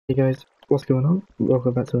Hey guys, what's going on?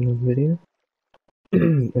 Welcome back to another video.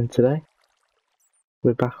 And today,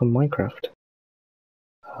 we're back on Minecraft.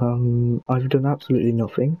 I've done absolutely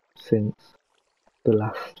nothing since the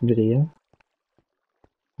last video.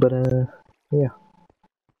 But yeah.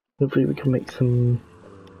 Hopefully we can make some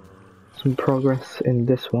progress in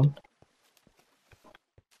this one.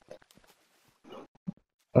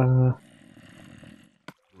 Hold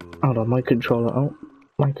on, my controller,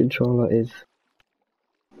 my controller is...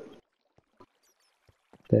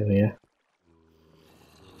 There we go.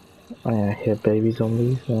 I hear baby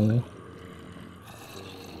zombies,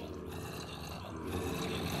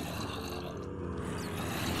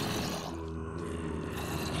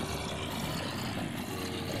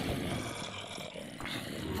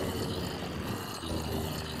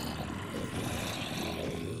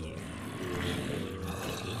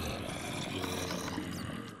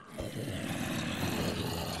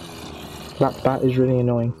 That bat is really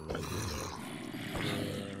annoying.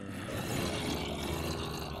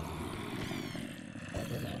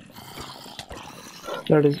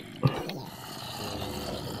 There it is.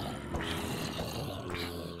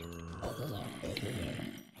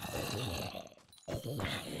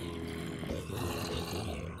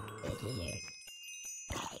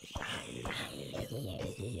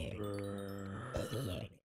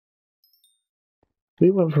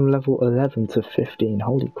 We went from level 11 to 15,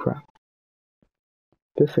 holy crap.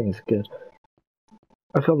 This thing's good.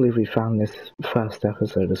 I can't believe we found this first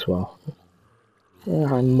episode as well.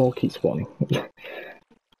 Yeah, and more keep spawning.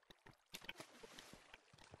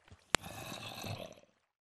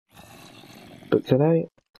 But today,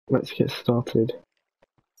 let's get started.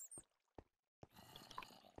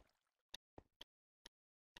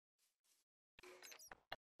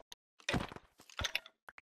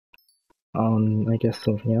 On, I guess,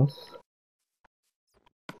 something else.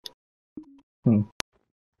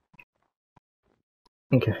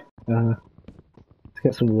 Okay, let's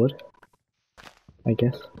get some wood, I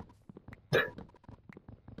guess. I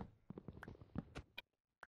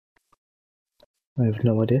have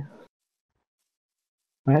no idea.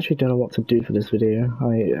 I actually don't know what to do for this video.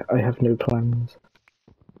 I have no plans.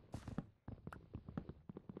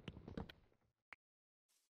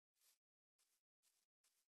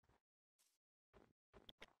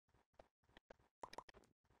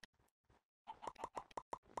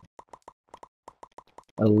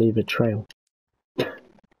 I'll leave a trail.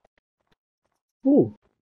 Ooh!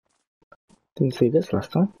 Didn't see this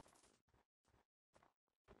last time.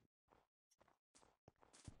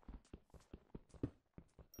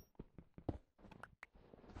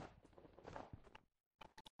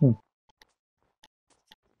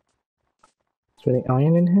 Is there any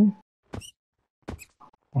iron in here?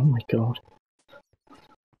 Oh my god.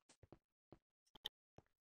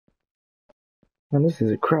 Man, this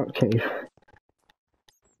is a crap cave.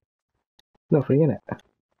 Nothing in it.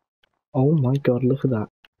 Oh my god, look at that.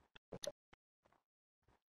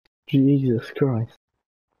 Jesus Christ.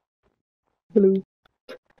 Hello.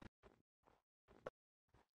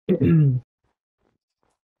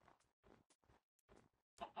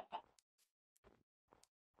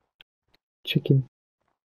 Chicken.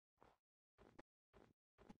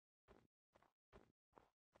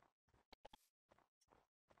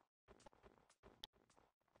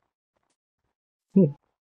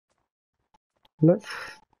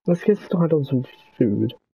 Let's get started on some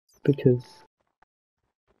food, because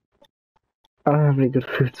I don't have any good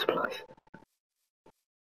food supplies.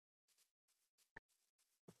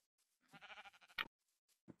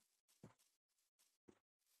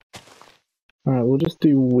 Alright, we'll just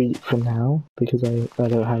do wheat for now, because I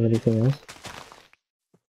don't have anything else.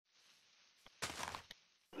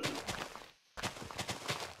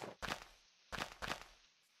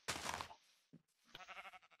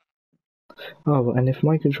 Oh, and if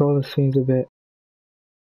my controller seems a bit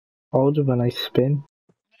odd when I spin,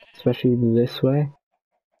 especially this way,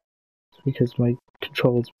 it's because my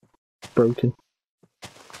controller's broken.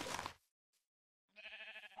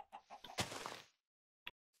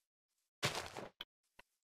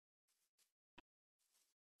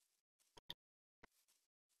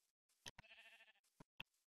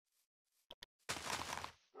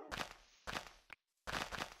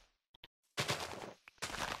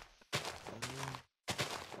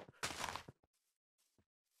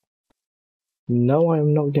 No, I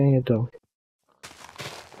am not getting a dog.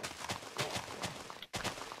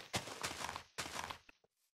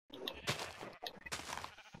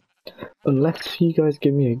 Unless you guys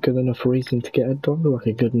give me a good enough reason to get a dog, like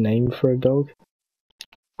a good name for a dog,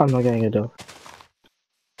 I'm not getting a dog.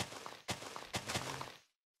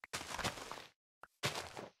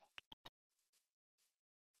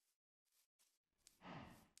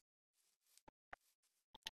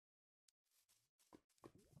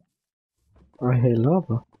 I hear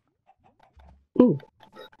lava. Ooh.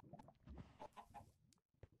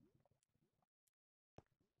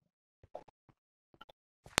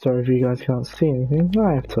 Sorry if you guys can't see anything.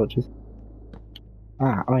 I have torches.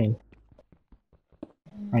 Ah, iron.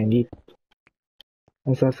 I need.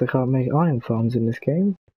 And since I can't make iron farms in this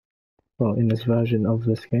game, well, in this version of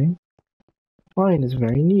this game, iron is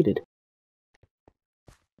very needed.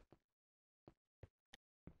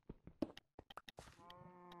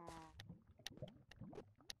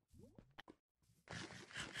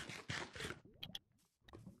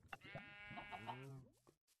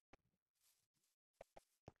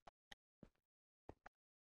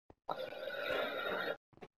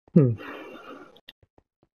 Hmm.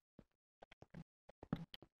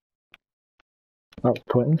 That was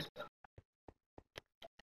pointless.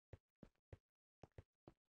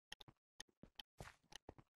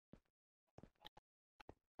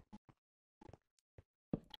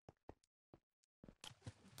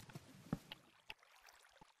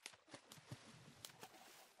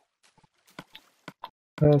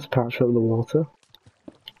 Let's patch up the water.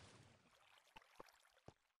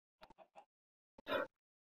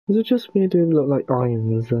 Is it just me doing look like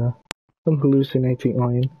iron was there? I'm hallucinating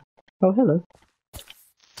iron. Oh, hello.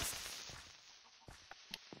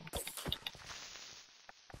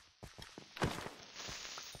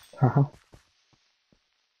 Haha.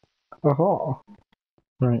 Aha.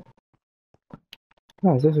 Right.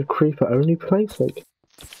 Oh, is this a creeper only place? Like.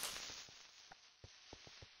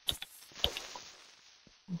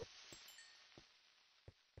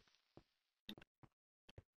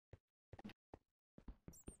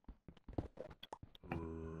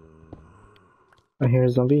 I hear a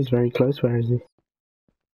zombie. He's very close. Where is he?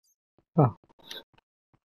 Oh.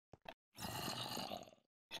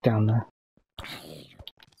 He's down there.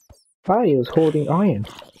 Ah, he was hoarding iron.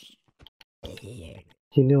 He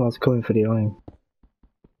knew I was coming for the iron.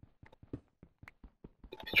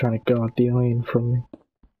 He's trying to guard the iron from me.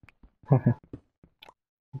 Haha.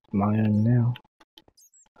 My own now.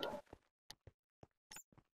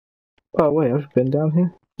 Oh wait, I've been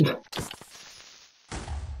down here?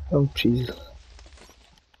 Oh Jesus.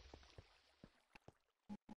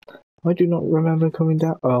 I do not remember coming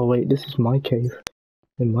down. Oh wait, this is my cave.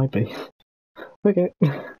 In my base. Okay.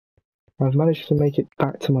 I've managed to make it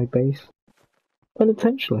back to my base.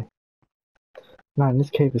 Unintentionally. Man,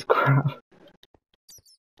 this cave is crap.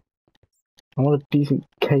 I want a decent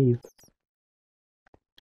cave.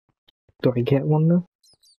 Do I get one though?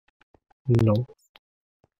 No.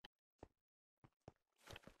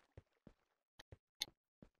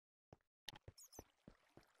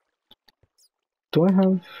 Do I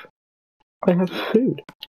have... I have food.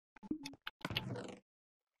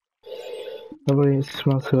 I've already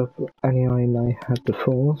smelted up any iron I had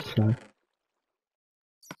before, so...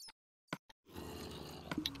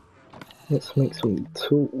 Let's make some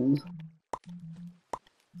tools.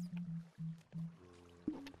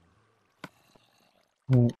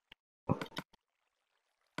 Right.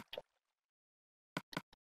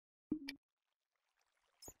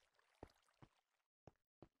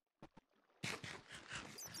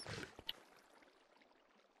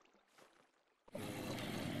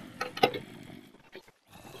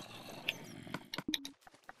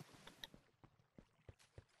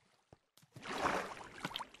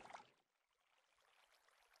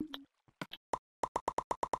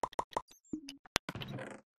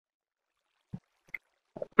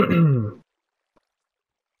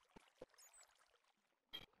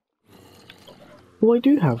 Well, I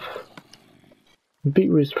do have.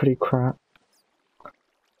 Beetroot's pretty crap.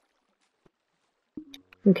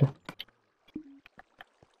 Okay.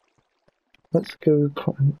 Let's go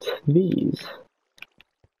plant these.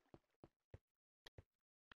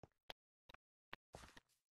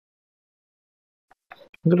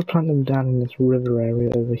 I'm gonna plant them down in this river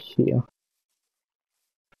area over here.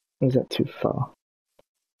 Or is that too far?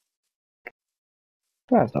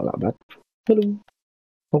 That's not that bad. Hello.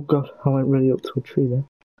 Oh god, I went really up to a tree there.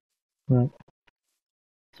 Right.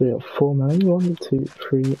 So we got 4 men. 1, 2,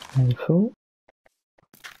 3, and 4.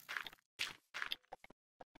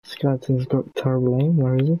 Skeleton's got terrible aim.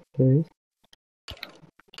 Where is he? There he is.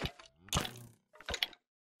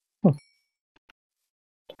 Oh.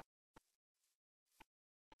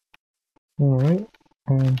 Alright.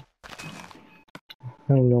 How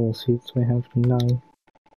many normal seeds do I have? 9.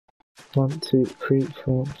 1, 2, 3,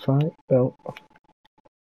 4, 5. Oh.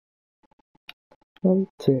 1,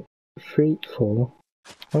 2, 3, 4,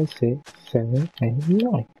 5, 6, 7, 8,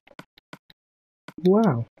 9.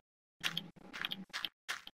 Wow.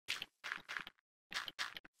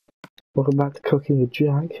 Welcome back to Cooking with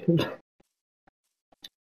Jack.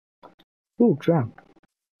 Ooh, drown.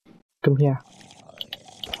 Come here.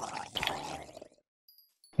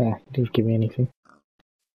 Didn't give me anything.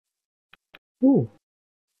 Ooh.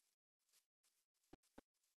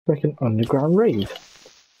 Like an underground rave.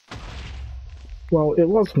 Well, it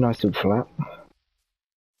was nice and flat.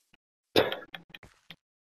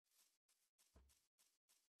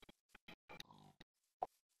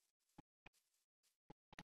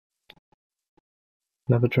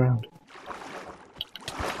 Never drowned.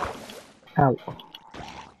 Ow.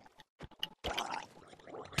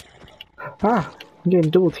 Ah! I'm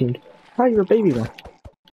getting double teamed. Ah, you're a baby then.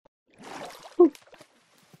 Ooh.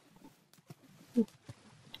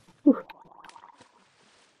 Ooh.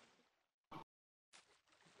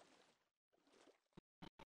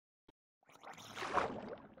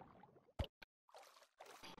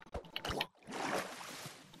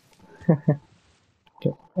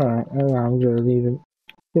 Okay. Alright, I'm gonna leave him.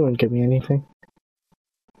 He won't give me anything.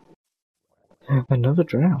 Another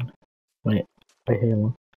drown. Wait, I hear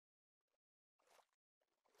one.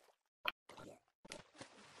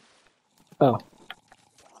 Oh.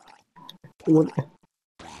 What?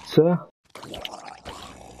 Sir?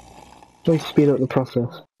 Let me speed up the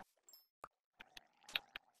process.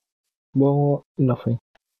 Well, nothing.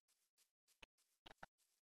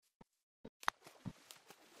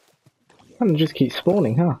 And just keep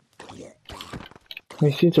spawning, huh?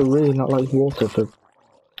 They seem to really not like water for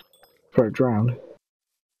a drown.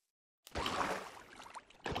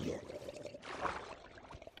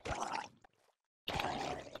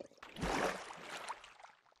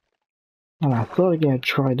 And I thought I'd get a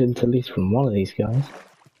trident at least from one of these guys.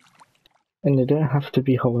 And they don't have to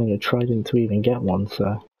be holding a trident to even get one,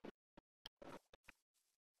 so...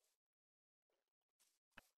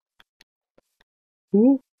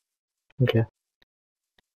 Ooh. Okay.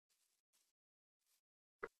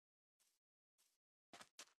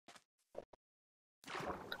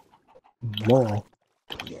 More.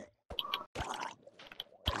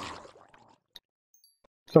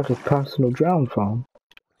 It's like a personal drown farm.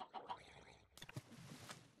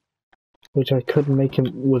 Which I could make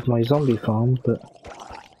him with my zombie farm, but...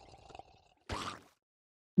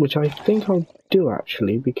 Which I think I'll do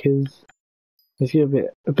actually, because... It's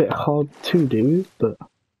a bit hard to do, but...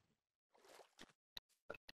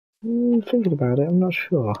 Thinking about it, I'm not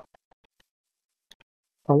sure.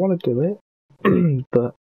 I want to do it,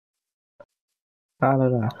 but... I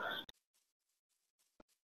don't know.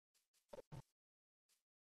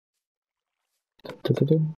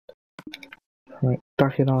 Right,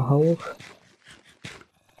 back in our hole.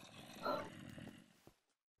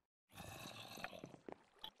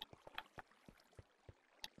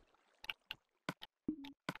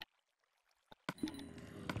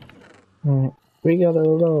 Right, we got a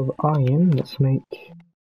lot of iron. Let's make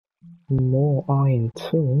more iron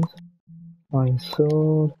tools. Iron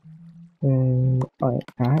sword and iron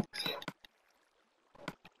axe.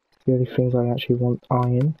 The only things I actually want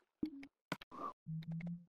iron.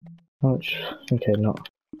 Which, okay, not.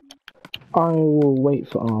 I will wait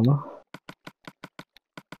for armor.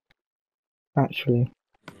 Actually.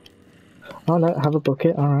 Oh no, have a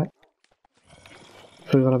bucket, alright.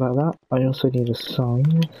 Forgot about that. I also need a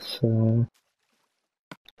sign, so...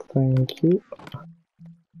 Thank you.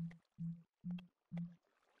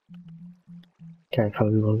 Okay, I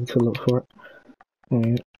probably wanted to look for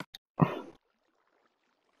it.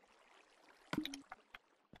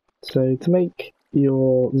 So, to make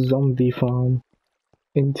your zombie farm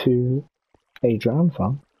into a drown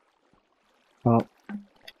farm... Oh.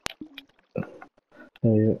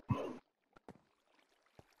 There you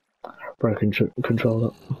go. Broken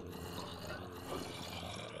controller.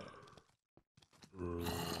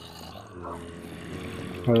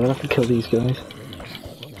 Alright, we'll have to kill these guys.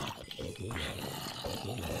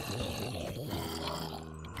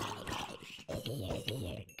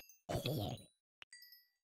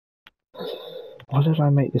 Why did I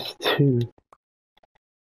make this 2?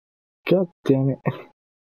 God damn it.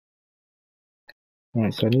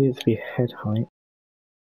 Alright, so I need it to be head height.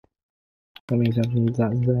 That means I need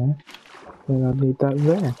that there. Then I need that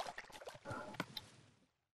there.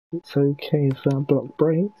 It's okay if that block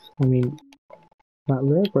breaks. I mean, that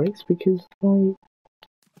there breaks because I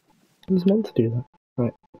was meant to do that.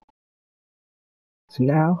 Right. So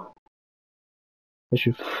now, they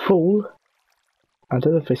should fall. I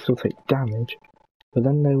don't know if they still take damage, but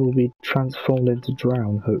then they will be transformed into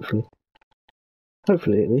drown, hopefully.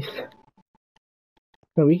 Hopefully, at least.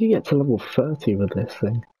 No, we could get to level 30 with this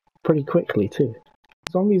thing. Pretty quickly, too.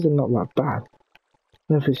 Zombies are not that bad. I don't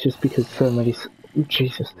know if it's just because so many...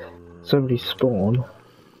 Jesus. So many spawn.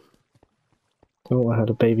 Oh, I had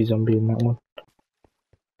a baby zombie in that one.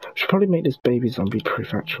 Should probably make this baby zombie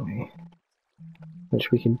proof actually, which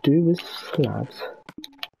we can do with slabs.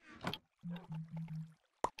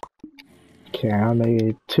 Okay, I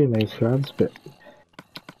made too many slabs, but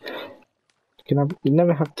you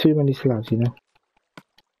never have too many slabs, you know.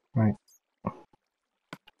 Right.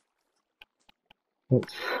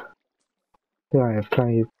 Let's. Yeah, I have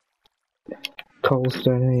plenty of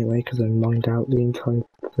cobblestone anyway because I mined out the entire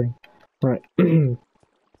thing. Right.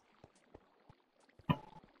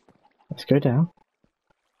 Let's go down.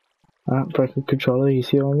 Broken controller, you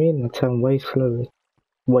see what I mean? I turn way slowly.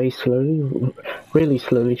 Way slowly? Really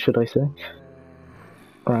slowly, should I say.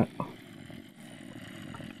 Right.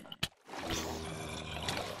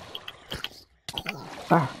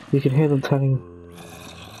 Ah, you can hear them turning.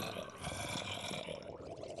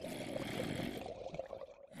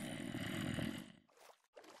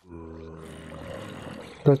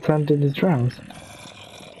 They're turned into drowns.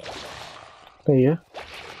 There you go.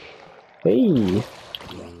 Hey!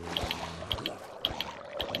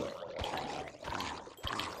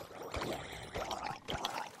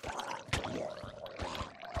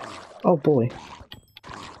 Oh boy.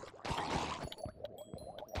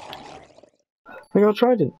 I got a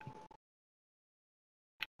trident.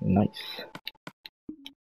 Nice.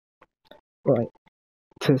 Right.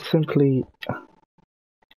 To simply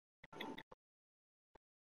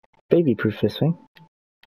baby-proof this thing,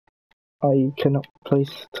 I cannot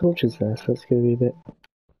place torches there, so that's going to be a bit.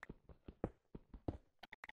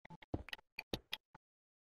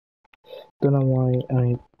 Don't know why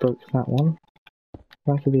I broke that one.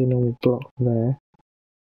 That could be a normal block there.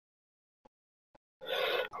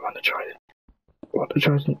 I want to try it. I want to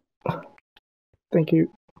try it. Thank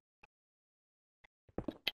you.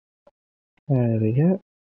 There we go.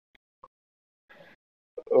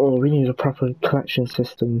 Oh, we need a proper collection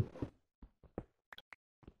system.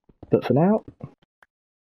 But for now,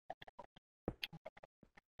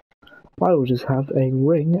 I will just have a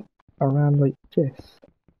ring around like this.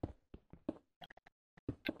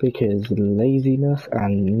 Because laziness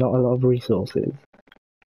and not a lot of resources.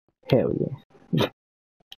 Here we go.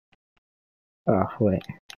 Ah, wait.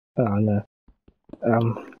 Oh no.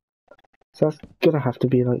 So that's gonna have to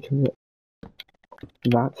be like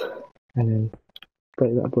that, and then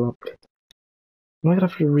break that block. Am I gonna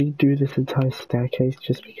have to redo this entire staircase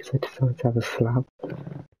just because I decided to have a slab?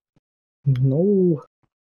 No.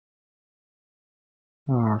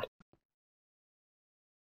 Ah.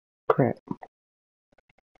 Crap.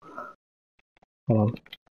 Hold on.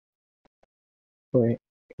 Wait.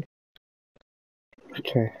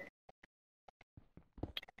 Okay.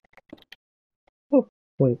 Oh,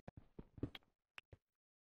 wait.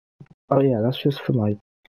 Oh yeah, that's just for my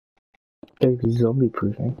baby zombie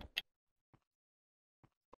proofing.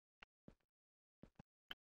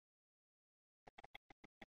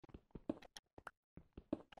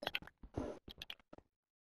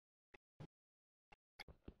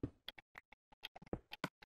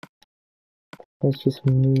 Let's just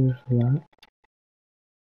move that.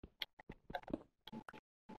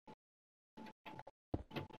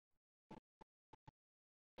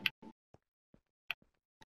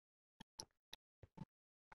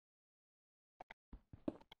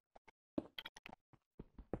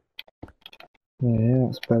 Yeah,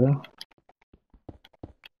 that's better.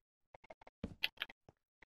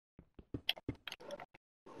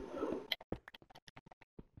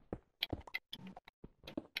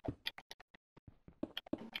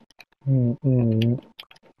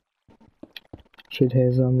 Should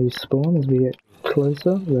hear zombies spawn as we get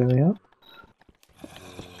closer. There we are.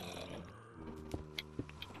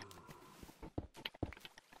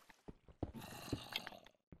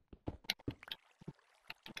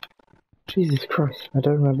 Jesus Christ, I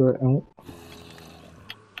don't remember it all.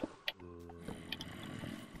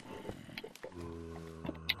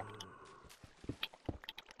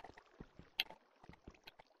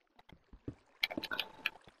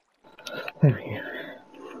 There we go.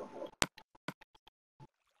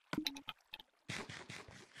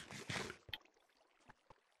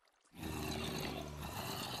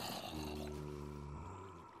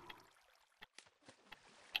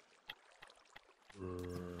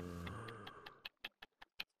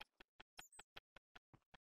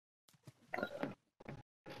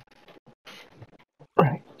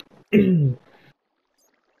 Right.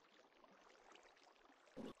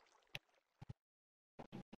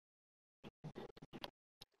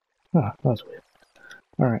 Ah, that was weird.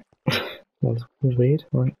 Alright. That was weird,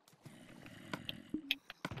 right.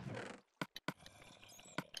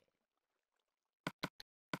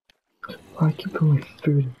 I keep going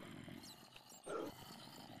through them.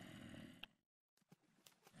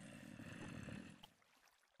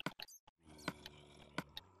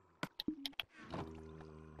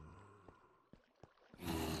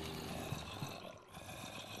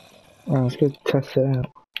 Oh, let's go test it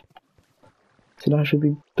out. So that should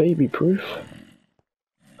be baby proof.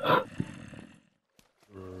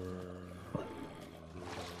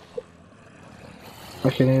 I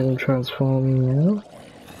can hear them transforming now.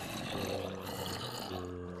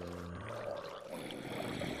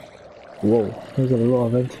 Whoa, there's a lot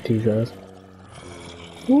of entities there.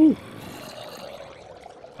 Woo!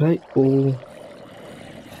 Hey, oh.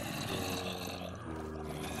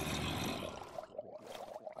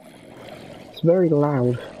 It's very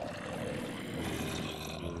loud.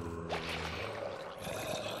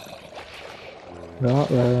 No,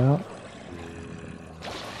 there they are.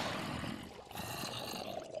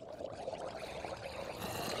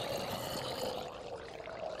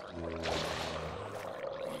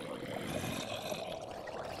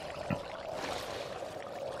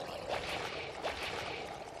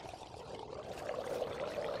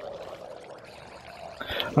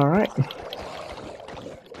 Alright.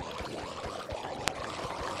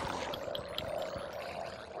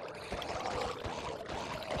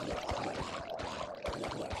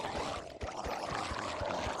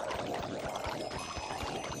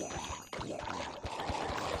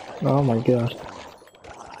 Oh my god.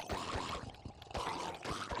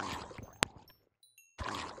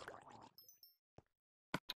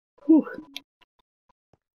 Whew.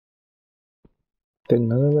 Did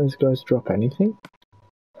none of those guys drop anything?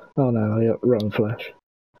 Oh no, I got rotten flesh.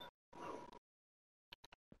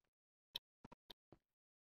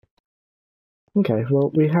 Okay,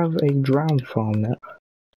 well we have a drown farm now.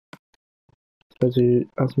 I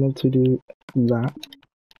was meant to do that.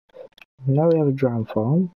 Now we have a drown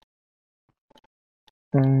farm.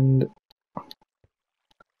 And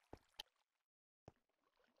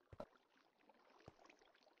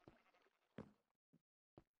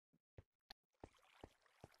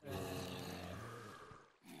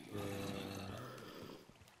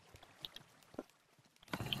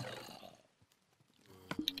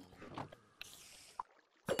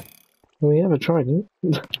we have a trident.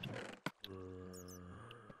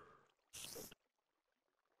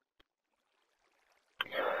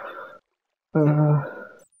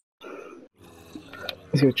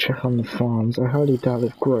 Let's go check on the farms. I highly doubt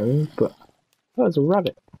they've grown, but oh, there's a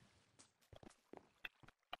rabbit.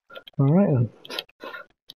 Alright then.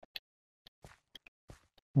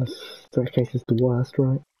 That staircase is the worst,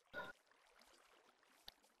 right?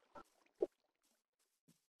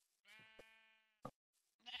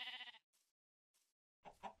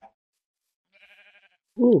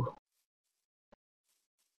 Ooh.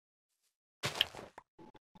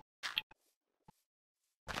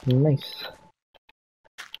 Nice.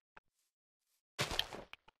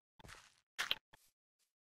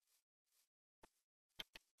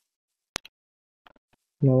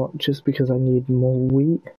 You know what, just because I need more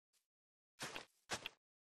wheat,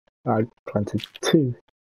 I planted 2.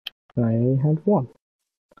 I only had 1.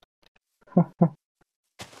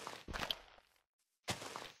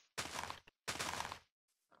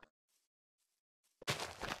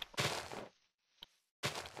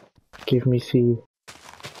 Give me seed.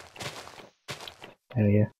 There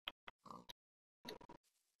we go.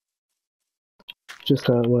 Just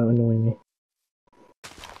so it won't annoy me.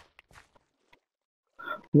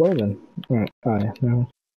 Well then. Right, yeah, no.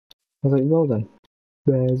 I was like, well then.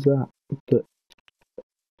 There's that. But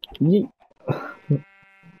yeet.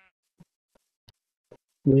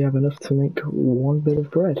 We have enough to make 1 bit of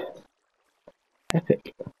bread.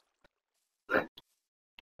 Epic.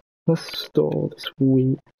 Let's store this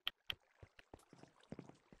wheat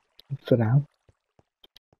for now.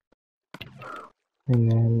 And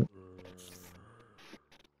then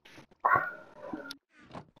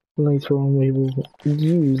later on we will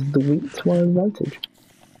use the wheat to our advantage.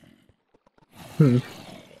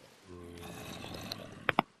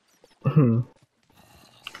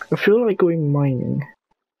 I feel like going mining.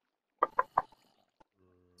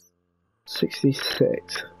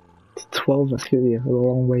 66 to 12, that's gonna be a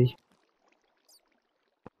long way.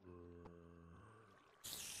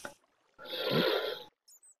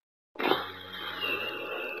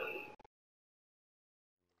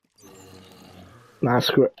 Nah,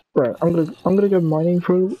 screw it. Right, I'm gonna go mining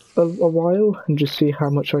for a while and just see how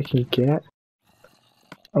much I can get.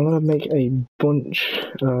 I'm gonna make a bunch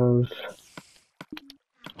of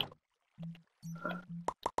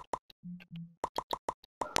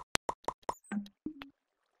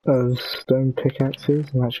stone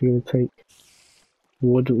pickaxes. I'm actually gonna take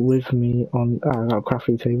wood with me on. I got a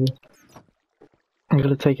crafting table. I'm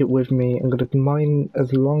gonna take it with me. I'm gonna mine I'm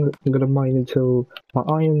gonna mine until my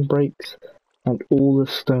iron breaks and all the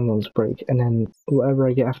stone ones break, and then whatever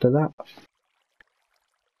I get after that,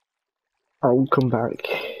 I'll come back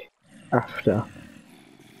after.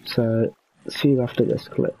 So, see you after this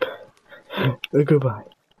clip. Goodbye.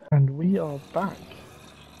 And we are back.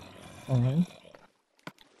 Alright.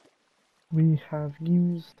 We have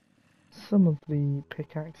used some of the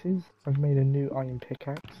pickaxes. I've made a new iron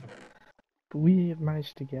pickaxe. But we have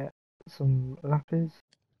managed to get some lapis,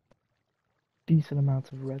 decent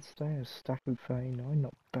amount of redstone, a stack of 39,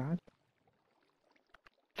 not bad.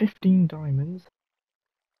 15 diamonds,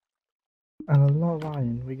 and a lot of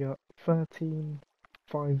iron. We got 13,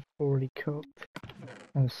 5 already cooked,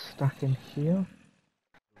 and a stack in here.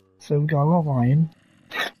 So we got a lot of iron,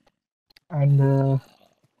 and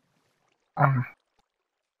ow,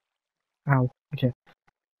 okay.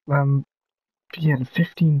 Yeah, the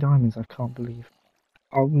 15 diamonds, I can't believe.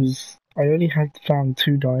 I only had found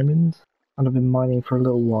 2 diamonds, and I've been mining for a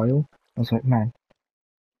little while. I was like, man,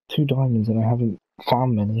 2 diamonds, and I haven't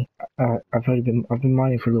found many. I've been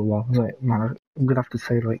mining for a little while. I was like, man, I'm gonna have to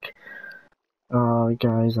say like,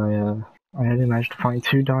 guys, I only managed to find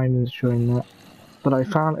 2 diamonds during that, but I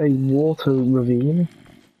found a water ravine,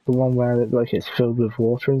 the one where like it's filled with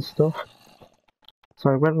water and stuff. So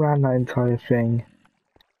I went around that entire thing,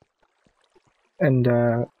 and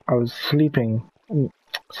I was sleeping.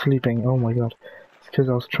 Oh my god, it's because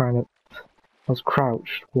I was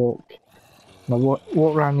crouched, walk. And I walked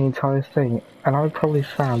around the entire thing, and I probably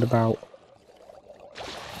found about,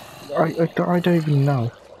 I don't even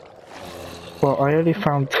know. Well, I only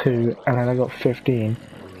found 2, and then I got 15.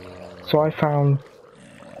 So I found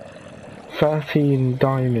 13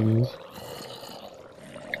 diamonds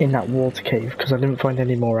in that water cave, because I didn't find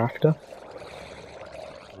any more after.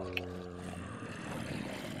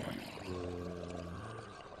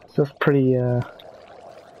 So that's pretty,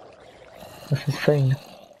 that's insane.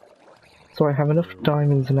 So I have enough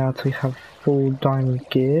diamonds now to have full diamond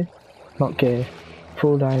gear. Not gear,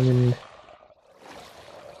 full diamond...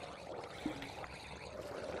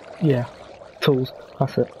 Yeah, tools,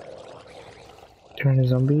 that's it. Turn the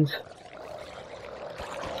zombies.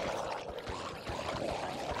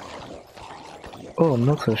 Oh,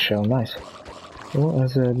 another shell, nice. Oh,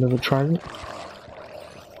 there's another trident.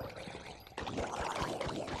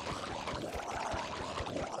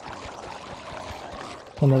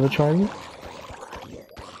 Another trident.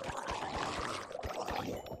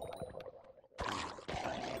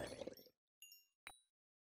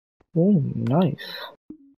 Oh, nice.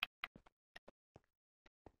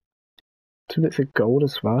 2 bits of gold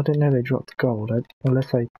as well. I didn't know they dropped gold,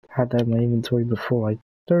 unless I had that in my inventory before. I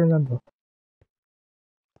don't remember.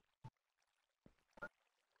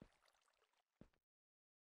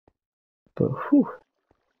 But whew,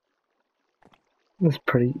 that's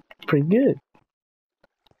pretty good.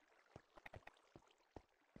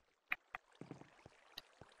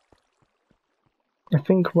 I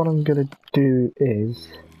think what I'm gonna do is,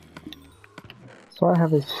 so I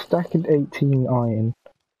have a stack of 18 iron.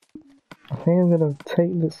 I think I'm gonna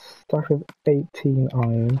take this stack of 18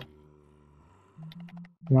 iron,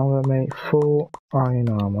 and I'm gonna make full iron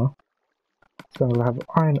armor. So I'll have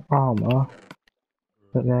iron armor,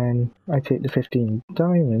 but then I take the 15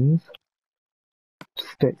 diamonds,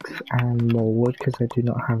 sticks, and more wood because I do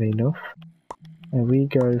not have enough, and we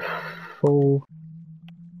go full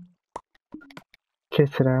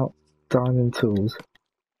kitted out diamond tools.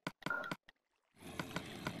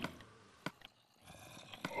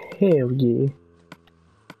 Hell yeah.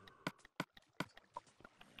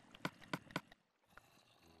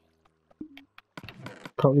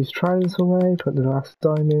 Put these tridents away, put the last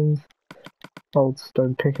diamonds, old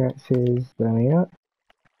stone pickaxes, there we go.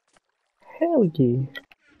 Hell yeah.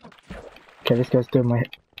 Okay, this guy's doing my...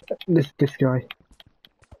 This guy.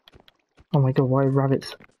 Oh my god, why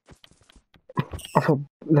rabbits? I thought...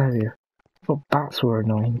 There we go. I thought bats were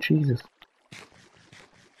annoying, Jesus.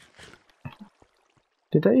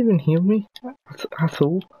 Did they even heal me? At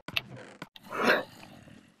all?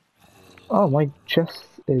 Oh, my chest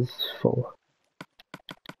is full.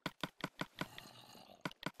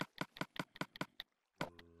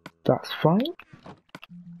 That's fine.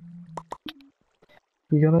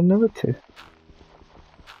 We got another 2.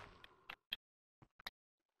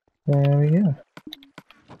 There we go.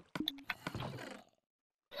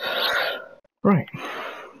 Right.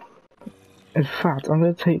 In fact, I'm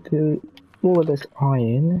going to take all of this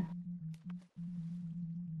iron.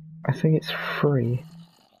 I think it's free.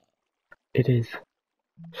 It is.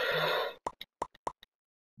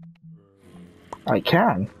 I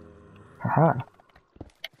can. Haha.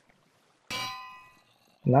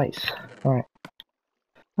 Nice. Alright.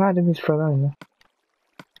 I didn't mean to throw that in there.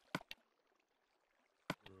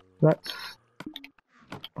 Let's...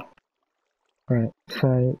 Right,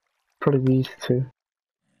 so probably these 2.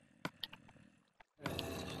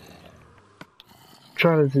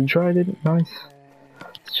 Tried and tried it, nice.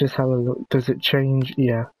 Let's just have a look. Does it change?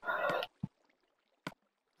 Yeah.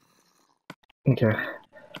 Okay.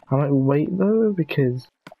 I might wait though, because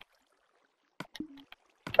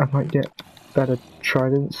I might get better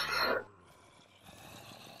tridents.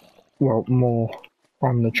 Well, more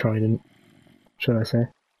on the trident, should I say.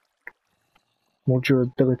 More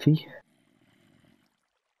durability.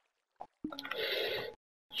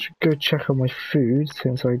 Should go check on my food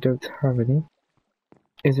since I don't have any.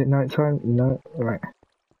 Is it nighttime? No. Right.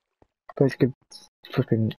 But it's good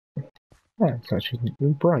flipping. Yeah, it's actually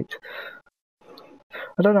bright.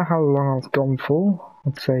 I don't know how long I was gone for.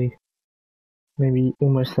 I'd say maybe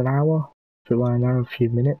almost an hour. If it were an hour, a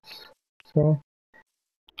few minutes. So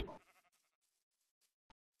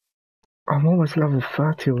I'm almost level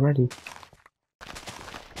 30 already.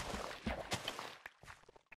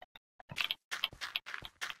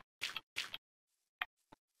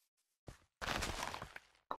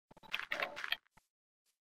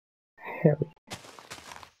 Hell.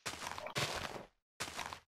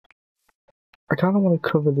 I kind of want to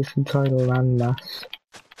cover this entire landmass.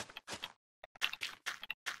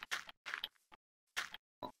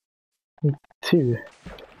 Two.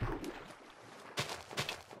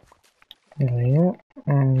 There we go.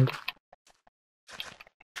 And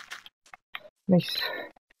nice.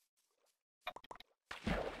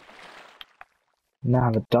 Now I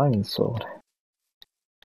have a diamond sword.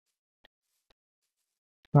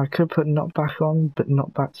 I could put knockback on, but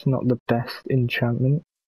knockback's not the best enchantment.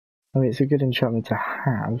 I mean, it's a good enchantment to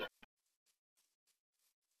have,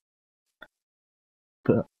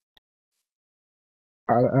 but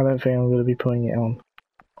I don't think I'm going to be putting it on.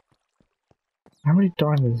 How many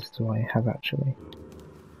diamonds do I have actually?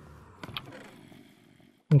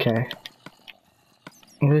 Okay.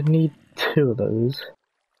 I'm going to need 2 of those.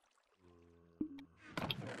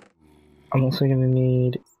 I'm also going to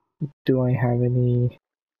need... Do I have any...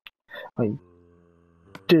 I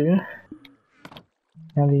do.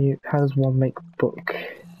 How does one make book?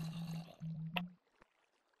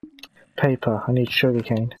 Paper. I need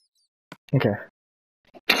sugarcane. Okay.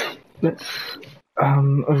 Let's I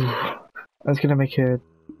was gonna make a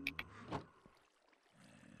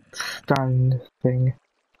stand thing.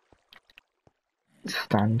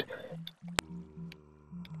 Stand.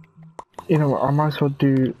 You know what, I might as well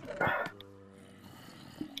do...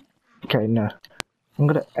 Okay, no. I'm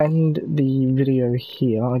gonna end the video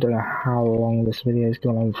here. I don't know how long this video is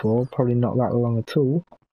going on for. Probably not that long at all.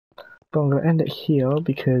 But I'm gonna end it here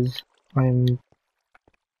because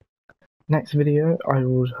next video I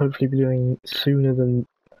will hopefully be doing sooner than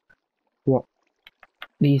what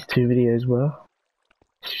these 2 videos were.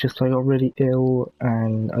 It's just I got really ill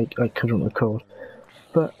and I couldn't record.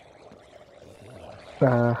 But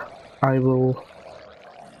I will...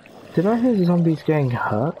 Did I hear zombies getting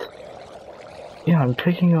hurt? Yeah, I'm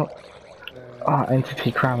picking up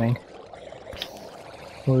entity cramming.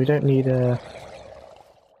 Well, we don't need the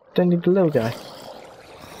little guy.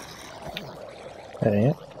 There we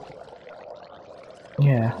go.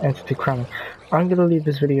 Yeah, entity cramming. I'm gonna leave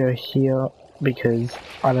this video here because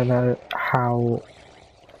I don't know how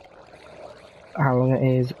long it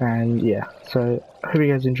is, and yeah. So I hope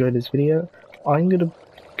you guys enjoyed this video. I'm gonna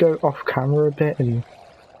go off camera a bit and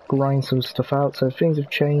grind some stuff out. So if things have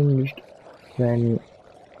changed, then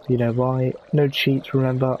you know why. No cheats,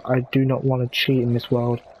 remember. I do not want to cheat in this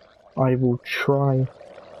world. I will try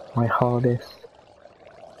my hardest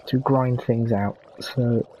to grind things out.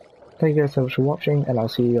 So thank you guys so much for watching, and I'll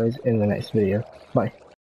see you guys in the next video. Bye.